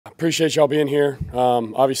appreciate y'all being here.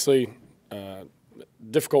 Obviously,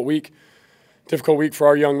 difficult week for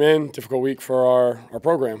our young men, difficult week for our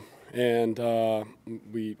program. And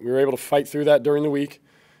we were able to fight through that during the week,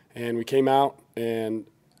 and we came out, and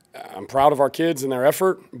I'm proud of our kids and their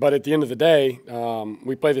effort, but at the end of the day,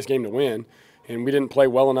 we play this game to win, and we didn't play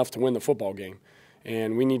well enough to win the football game.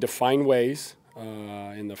 And we need to find ways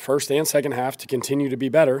in the first and second half to continue to be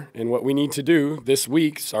better. And what we need to do this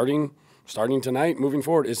week, starting tonight, moving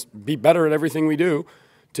forward, is be better at everything we do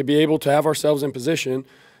to be able to have ourselves in position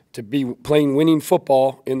to be playing winning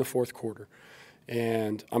football in the fourth quarter.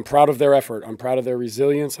 And I'm proud of their effort. I'm proud of their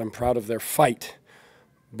resilience. I'm proud of their fight.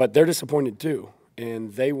 But they're disappointed too,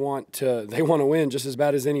 and they want to win just as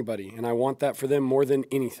bad as anybody. And I want that for them more than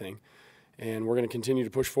anything. And we're going to continue to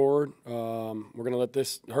push forward. We're going to let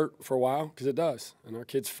this hurt for a while because it does, and our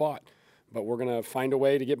kids fought. But we're going to find a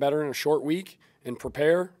way to get better in a short week and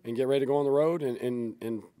prepare and get ready to go on the road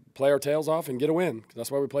and play our tails off and get a win, because that's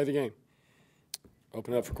why we play the game.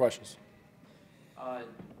 Open it up for questions.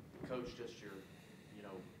 Coach, just your,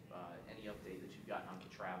 any update that you've gotten on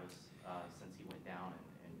Travis since he went down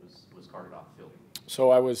and was carted off the field? So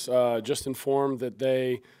I was just informed that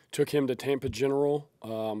they took him to Tampa General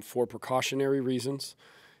for precautionary reasons.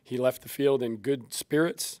 He left the field in good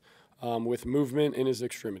spirits with movement in his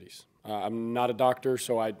extremities. I'm not a doctor,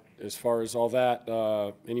 so as far as all that,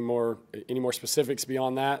 any more specifics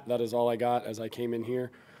beyond that, that is all I got as I came in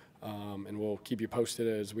here. And we'll keep you posted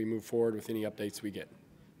as we move forward with any updates we get.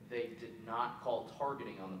 They did not call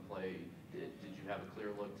targeting on the play. Did you have a clear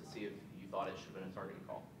look to see if you thought it should have been a targeting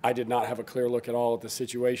call? I did not have a clear look at all at the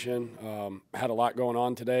situation. Had a lot going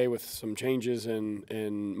on today with some changes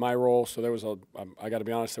in my role, so there was I got to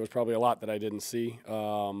be honest, there was probably a lot that I didn't see.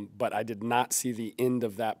 But I did not see the end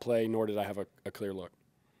of that play, nor did I have a clear look.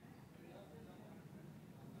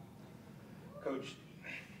 Coach,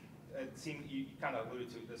 it seemed you kind of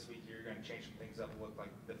alluded to it this week. You're going to change some things up. It looked like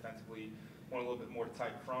defensively, want a little bit more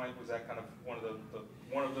tight front. Was that kind of one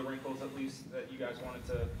of the wrinkles, at least, that you guys wanted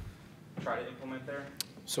to try to implement there?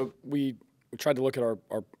 So we tried to look at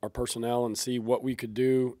our personnel and see what we could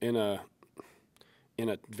do in a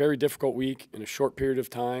very difficult week in a short period of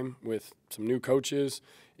time with some new coaches.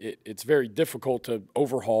 It's very difficult to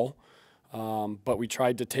overhaul, but we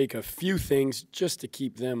tried to take a few things just to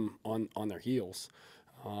keep them on their heels.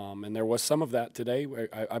 And there was some of that today.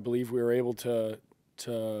 I believe we were able to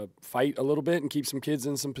fight a little bit and keep some kids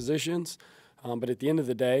in some positions. But at the end of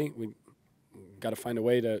the day, we got to find a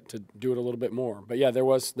way to do it a little bit more. But yeah, there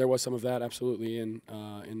was some of that absolutely in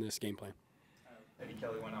this game plan. Eddie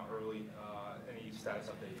Kelly went out early. Any status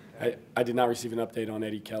update? I did not receive an update on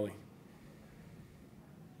Eddie Kelly.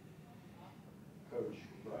 Coach,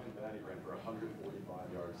 Brian ran for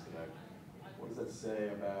 145 yards today. What does that say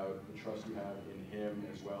about the trust you have in him,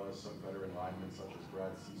 as well as some veteran linemen such as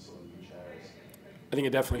Brad Cecil and Harris? I think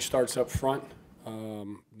it definitely starts up front.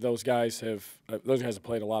 Those guys have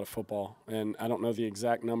played a lot of football, and I don't know the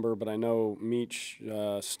exact number, but I know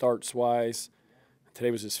Meach starts-wise,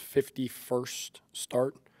 today was his 51st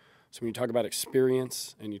start. So when you talk about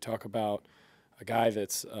experience and you talk about a guy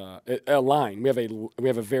that's a line, we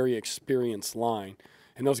have a very experienced line,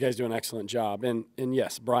 and those guys do an excellent job. And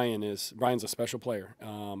yes, Brian's a special player,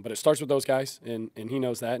 but it starts with those guys, and he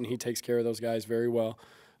knows that, and he takes care of those guys very well.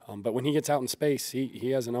 But when he gets out in space,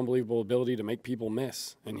 he has an unbelievable ability to make people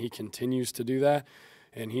miss, and he continues to do that.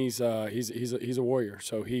 And he's a warrior.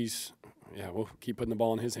 So we'll keep putting the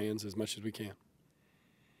ball in his hands as much as we can.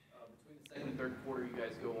 Between the second and third quarter, you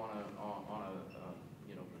guys go on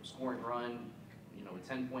a scoring run,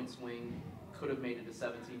 a 10-point swing. Could have made it a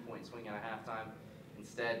 17-point swing at a halftime.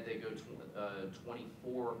 Instead, they go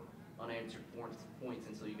 24 unanswered points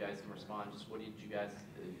until you guys can respond. Just what did you guys,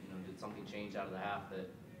 did something change out of the half that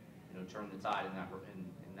turn the tide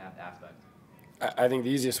in that aspect? I think the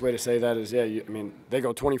easiest way to say that is, they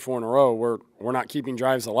go 24 in a row. We're not keeping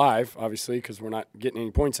drives alive, obviously, because we're not getting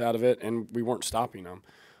any points out of it, and we weren't stopping them.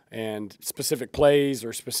 And specific plays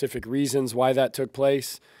or specific reasons why that took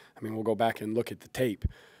place, we'll go back and look at the tape.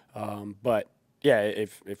 But yeah,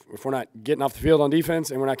 if we're not getting off the field on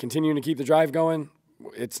defense and we're not continuing to keep the drive going,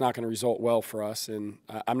 it's not going to result well for us. And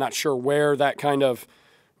I'm not sure where that kind of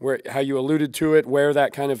how you alluded to it, where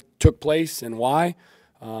that kind of took place and why.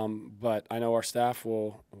 But I know our staff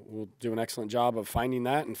will do an excellent job of finding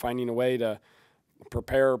that and finding a way to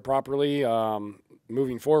prepare properly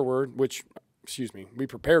moving forward, we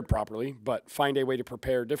prepared properly, but find a way to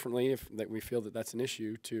prepare differently if we feel that that's an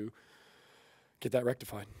issue to get that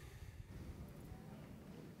rectified.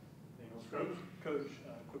 Coach,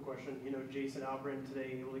 quick question. Jason Albrin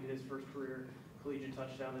today able to get his first career collegiate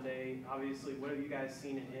touchdown today. Obviously, what have you guys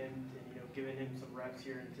seen in him, and given him some reps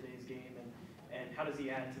here in today's game, and how does he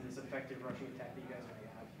add to this effective rushing attack that you guys already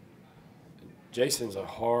have? Jason's a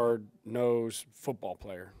hard-nosed football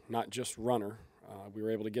player, not just runner. We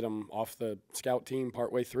were able to get him off the scout team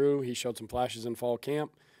partway through. He showed some flashes in fall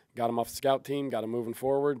camp, got him off the scout team, got him moving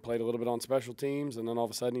forward, played a little bit on special teams, and then all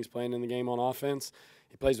of a sudden he's playing in the game on offense.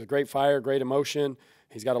 He plays with great fire, great emotion.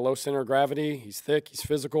 He's got a low center of gravity. He's thick, he's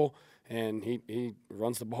physical, and he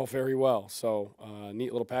runs the ball very well. So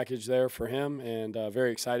neat little package there for him, and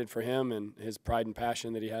very excited for him and his pride and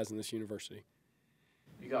passion that he has in this university.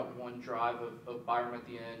 You got one drive of Byram at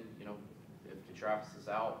the end. If Travis is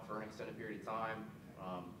out for an extended period of time,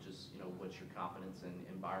 what's your confidence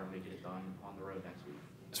in Byram making it done on the road next week?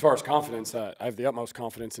 As far as confidence, I have the utmost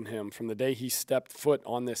confidence in him. From the day he stepped foot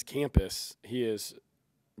on this campus, he has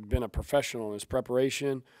been a professional in his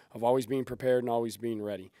preparation of always being prepared and always being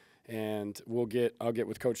ready. And I'll get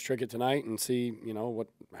with Coach Trickett tonight and see,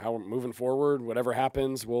 how we're moving forward. Whatever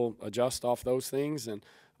happens, we'll adjust off those things. And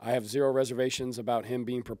I have zero reservations about him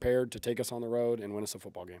being prepared to take us on the road and win us a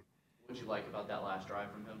football game. What did you like about that last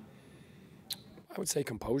drive from him? I would say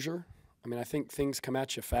composure. I think things come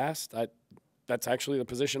at you fast. That's actually the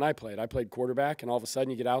position I played. I played quarterback, and all of a sudden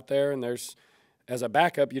you get out there, and as a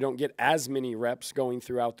backup, you don't get as many reps going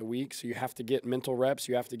throughout the week, so you have to get mental reps.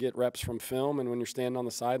 You have to get reps from film and when you're standing on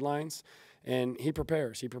the sidelines. And he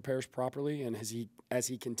prepares. He prepares properly, and as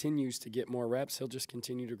he continues to get more reps, he'll just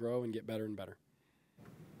continue to grow and get better and better.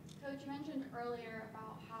 Coach, you mentioned earlier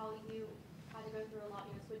about how you had to go through a lot,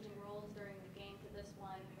 switching roles during the game to this one.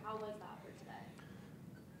 How was that for today?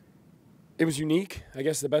 It was unique, I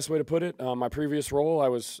guess the best way to put it. My previous role, I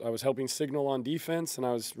was helping signal on defense, and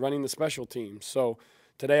I was running the special teams. So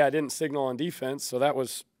today I didn't signal on defense, so that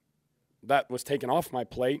was taken off my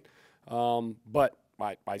plate. But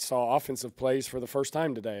I saw offensive plays for the first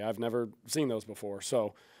time today. I've never seen those before.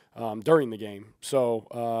 So during the game,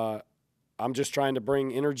 so I'm just trying to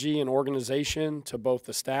bring energy and organization to both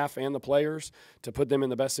the staff and the players to put them in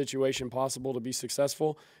the best situation possible to be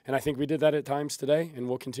successful. And I think we did that at times today, and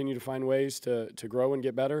we'll continue to find ways to grow and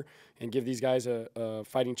get better and give these guys a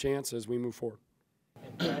fighting chance as we move forward.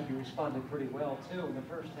 And Brad, you responded pretty well, too. In the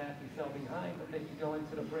first half, you fell behind, but then you go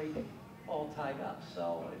into the break all tied up.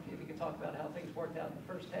 So if you could talk about how things worked out in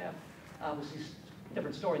the first half. Obviously,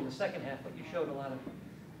 different story in the second half, but you showed a lot of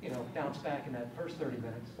bounce back in that first 30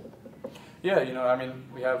 minutes. Yeah,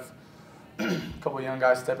 we have a couple of young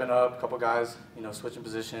guys stepping up, a couple of guys, switching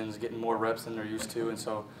positions, getting more reps than they're used to, and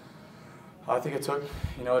so I think it took,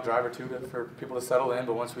 a drive or two for people to settle in.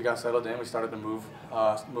 But once we got settled in, we started to move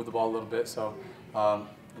the ball a little bit. So,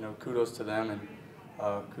 kudos to them and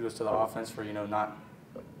kudos to the offense for not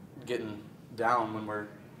getting down when we're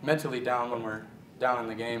mentally down when we're down in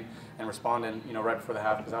the game and responding, right before the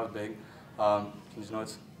half, because that was big.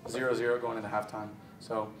 It's 0-0 going into halftime.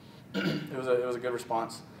 So it was a good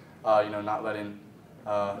response, not letting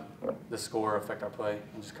the score affect our play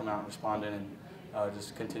and just coming out and responding and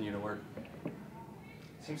just continue to work.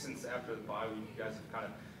 It seems since after the bye week, you guys have kind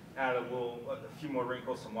of added a few more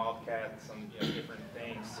wrinkles, some wildcats, some different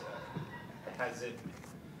things.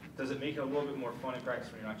 Does it make it a little bit more fun in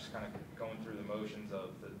practice when you're not just kind of going through the motions of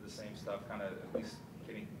the same stuff, kind of at least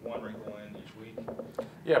getting one wrinkle in each week?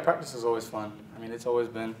 Yeah, practice is always fun. It's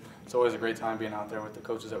always a great time being out there with the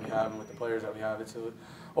coaches that we have and with the players that we have. It's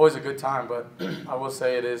always a good time, but I will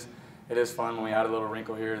say it is fun when we add a little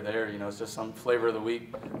wrinkle here or there. It's just some flavor of the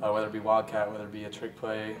week, whether it be wildcat, whether it be a trick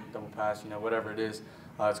play, double pass, whatever it is.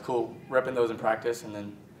 It's cool repping those in practice and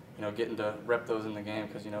then getting to rep those in the game,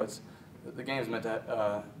 because the game's meant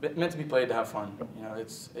to be played to have fun.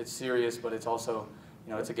 It's serious, but it's also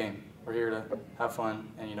it's a game. We're here to have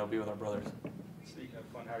fun and be with our brothers. Speaking of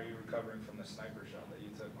fun, how are you recovering from the sniper shot that you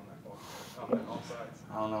took on that ball, on all sides?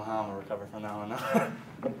 I don't know how I'm gonna recover from that one.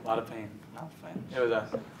 A lot of pain. It was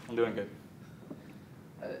I'm doing good.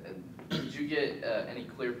 Did you get any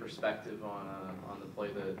clear perspective on the play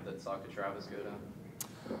that saw Travis go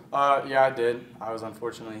down? Yeah, I did.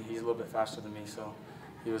 Unfortunately, he's a little bit faster than me, so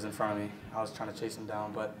he was in front of me. I was trying to chase him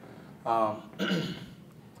down, but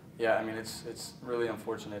yeah, it's really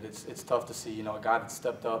unfortunate. It's tough to see, a guy that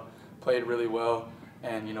stepped up, played really well,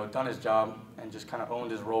 and done his job and just kind of owned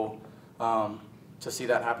his role. To see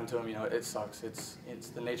that happen to him, it sucks. It's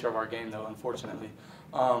the nature of our game, though, unfortunately.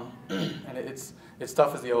 And it's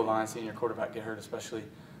tough as the O-line seeing your quarterback get hurt, especially.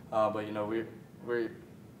 But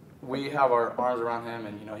we have our arms around him,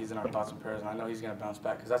 and he's in our thoughts and prayers, and I know he's going to bounce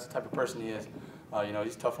back, because that's the type of person he is.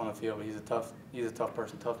 He's tough on the field, but he's a tough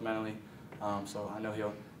person, tough mentally. So I know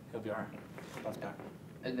he'll be all right. Bounce back.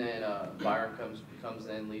 And then Byron comes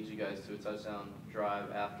in, leads you guys to a touchdown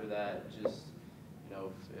drive after that. Just, you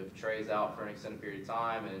know, if Trey's out for an extended period of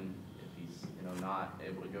time and if he's, you know, not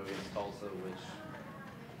able to go against Tulsa, which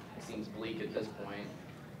seems bleak at this point,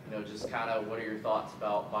 you know, just kind of what are your thoughts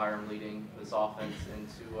about Byron leading this offense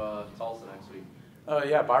into Tulsa next week?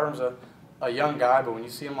 Yeah, Byron's a young guy, but when you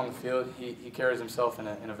see him on the field, he carries himself in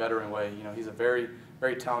a veteran way. You know, he's a very,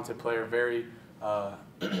 very talented player, very,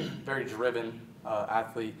 very driven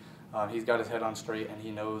athlete. He's got his head on straight, and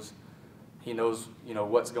he knows, you know,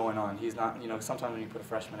 what's going on. He's not, you know, sometimes when you put a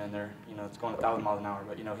freshman in there, you know, it's going 1,000 miles an hour,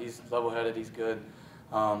 but, you know, he's level-headed, he's good.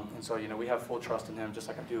 And so, you know, we have full trust in him, just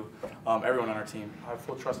like I do everyone on our team. I have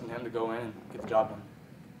full trust in him to go in and get the job done.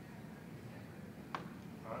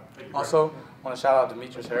 Also, I want to shout out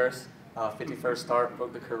Demetrius Harris, 51st start,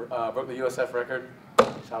 broke the USF record.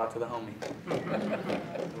 Shout out to the homie.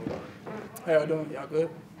 How y'all doing? Y'all good?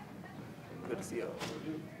 Good to see y'all.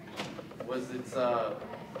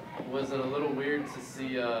 Was it a little weird to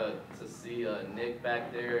see Nick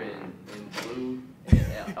back there in blue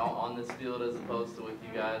on this field as opposed to with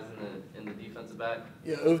you guys in the defensive back?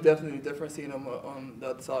 Yeah, it was definitely different seeing him on the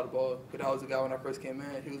other side of the ball. Because I was the guy when I first came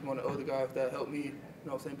in. He was one of the older guys that helped me, you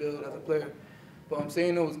know what I'm saying, build as a player. But I'm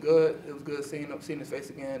seeing it was good. It was good seeing his face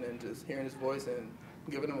again and just hearing his voice and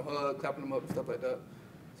giving him a hug, clapping him up and stuff like that.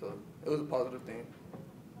 So it was a positive thing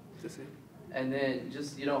to see. And then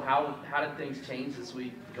just, you know, how did things change this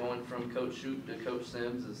week going from Coach Shoup to Coach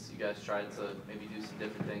Sims as you guys tried to maybe do some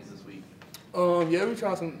different things this week? Yeah, we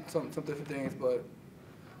tried some different things, but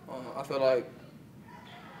I feel like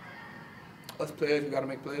us players, we got to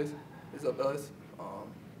make plays. It's up to us.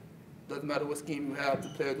 Doesn't matter what scheme you have, the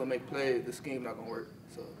players gonna make plays. The scheme not gonna work.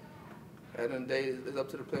 So at the end of the day, it's up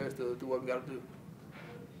to the players to do what we got to do.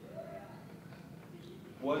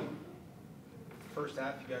 What first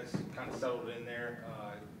half you guys kind of settled in there?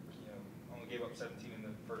 You know, only gave up 17 in the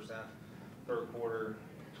first half. Third quarter,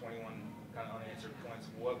 21 kind of unanswered points.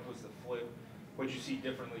 What was the flip? What did you see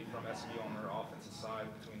differently from SMU on their offensive side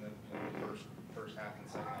between the first half and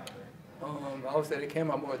second half there? I would say they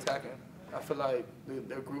came out more attacking. I feel like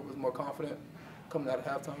their group was more confident coming out of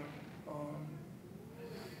halftime.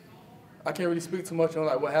 I can't really speak too much on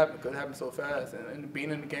like what happened because it happened so fast. And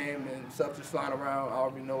being in the game and stuff just flying around, I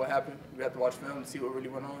already know what happened. We have to watch film to see what really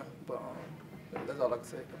went on. But that's all I can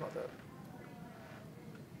say about that.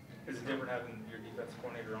 Is it different having your defensive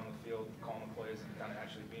coordinator on the field calling the plays and kind of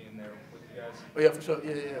actually being there with you guys? Oh, yeah, for sure.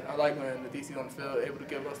 Yeah. I like when the DC's on the field, able to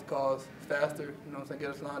give us the calls faster, you know what I'm saying,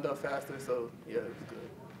 get us lined up faster. So, yeah, it was good.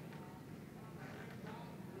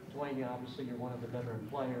 Dwayne, obviously you're one of the veteran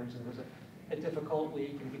players, and was it a difficult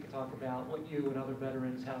week? And we could talk about what you and other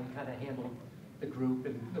veterans, how you kind of handled the group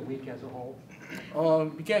and the week as a whole.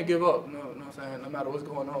 You can't give up, you know what I'm saying? No matter what's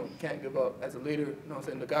going on, you can't give up. As a leader, you know what I'm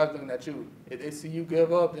saying, the guys looking at you. If they see you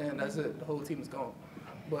give up, then that's it. The whole team is gone.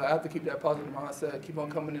 But I have to keep that positive mindset, keep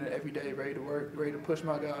on coming in every day, ready to work, ready to push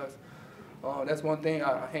my guys. That's one thing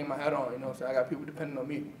I hang my hat on, you know what I'm saying? I got people depending on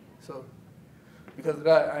me. So because of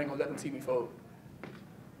that, I ain't going to let them see me fold.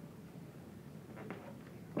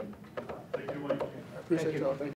 I appreciate y'all.